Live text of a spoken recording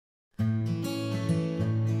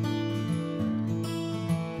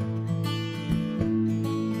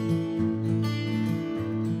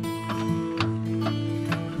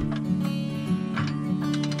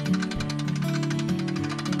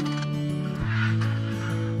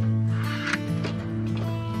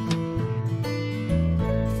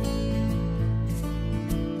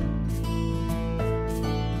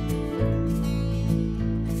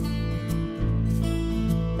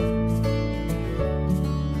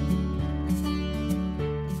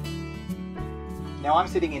Now I'm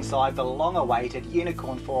sitting inside the long-awaited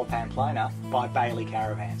Unicorn IV Pamplona by Bailey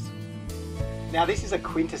Caravans. Now this is a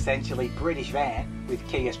quintessentially British van with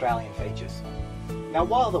key Australian features. Now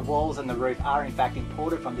while the walls and the roof are in fact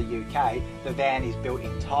imported from the UK, the van is built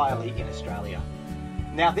entirely in Australia.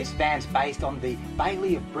 Now this van's based on the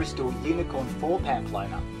Bailey of Bristol Unicorn IV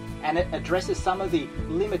Pamplona, and it addresses some of the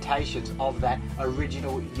limitations of that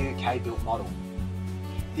original UK built model.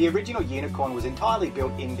 The original Unicorn was entirely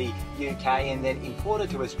built in the UK and then imported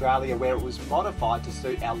to Australia, where it was modified to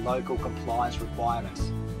suit our local compliance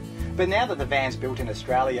requirements. But now that the van's built in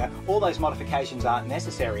Australia, all those modifications aren't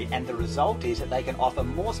necessary, and the result is that they can offer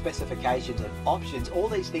more specifications and options, all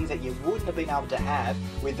these things that you wouldn't have been able to have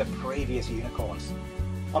with the previous Unicorns.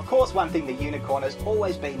 Of course, one thing the Unicorn has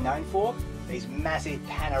always been known for, these massive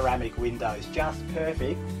panoramic windows, just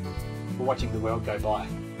perfect for watching the world go by.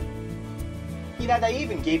 You know, they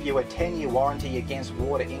even give you a 10-year warranty against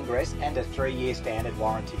water ingress and a 3-year standard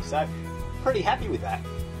warranty, so pretty happy with that.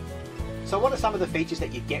 So what are some of the features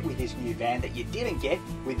that you get with this new van that you didn't get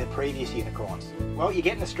with the previous Unicorns? Well, you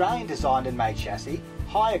get an Australian designed and made chassis,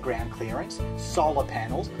 higher ground clearance, solar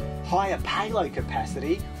panels, higher payload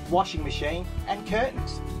capacity, washing machine and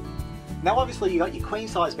curtains. Now obviously you got your queen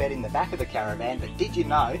size bed in the back of the Caravan, but did you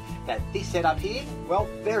know that this setup here, well,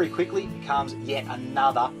 very quickly becomes yet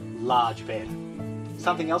another large bed.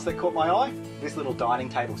 Something else that caught my eye, this little dining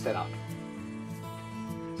table setup.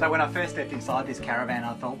 So when I first stepped inside this Caravan,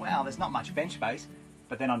 I thought, wow, there's not much bench space,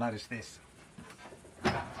 but then I noticed this.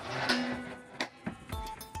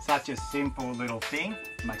 Such a simple little thing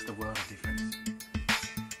makes the world of difference.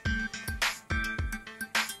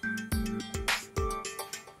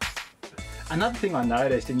 Another thing I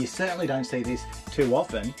noticed, and you certainly don't see this too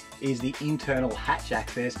often, is the internal hatch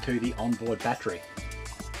access to the onboard battery.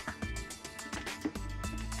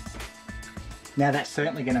 Now that's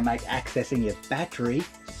certainly going to make accessing your battery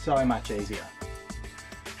so much easier.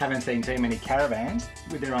 Haven't seen too many Caravans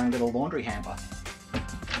with their own little laundry hamper.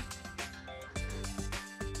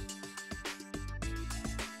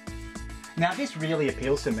 Now this really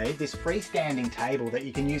appeals to me, this freestanding table that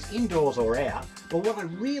you can use indoors or out. But what I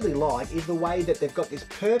really like is the way that they've got this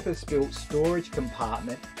purpose-built storage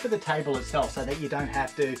compartment for the table itself, so that you don't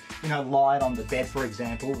have to, lie it on the bed, for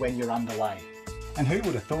example, when you're underway. And who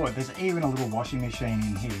would have thought there's even a little washing machine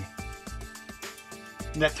in here.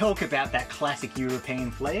 Now talk about that classic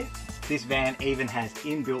European flair. This van even has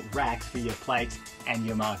inbuilt racks for your plates and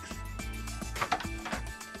your mugs.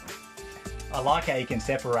 I like how you can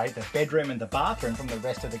separate the bedroom and the bathroom from the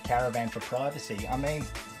rest of the Caravan for privacy. I mean,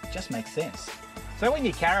 it just makes sense. So when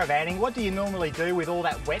you're caravanning, what do you normally do with all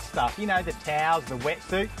that wet stuff? You know, the towels, the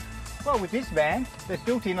wetsuit. Well, with this van, they've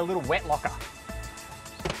built in a little wet locker.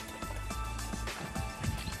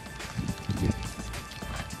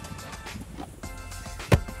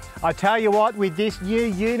 I tell you what, with this new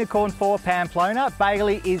Unicorn IV Pamplona,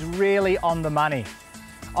 Bailey is really on the money.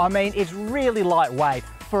 I mean, it's really lightweight.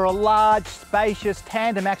 For a large, spacious,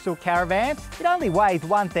 tandem axle Caravan, it only weighs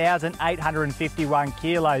 1,851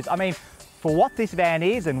 kilos. I mean, for what this van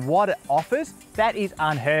is and what it offers, that is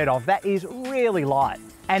unheard of. That is really light.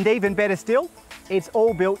 And even better still, it's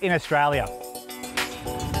all built in Australia.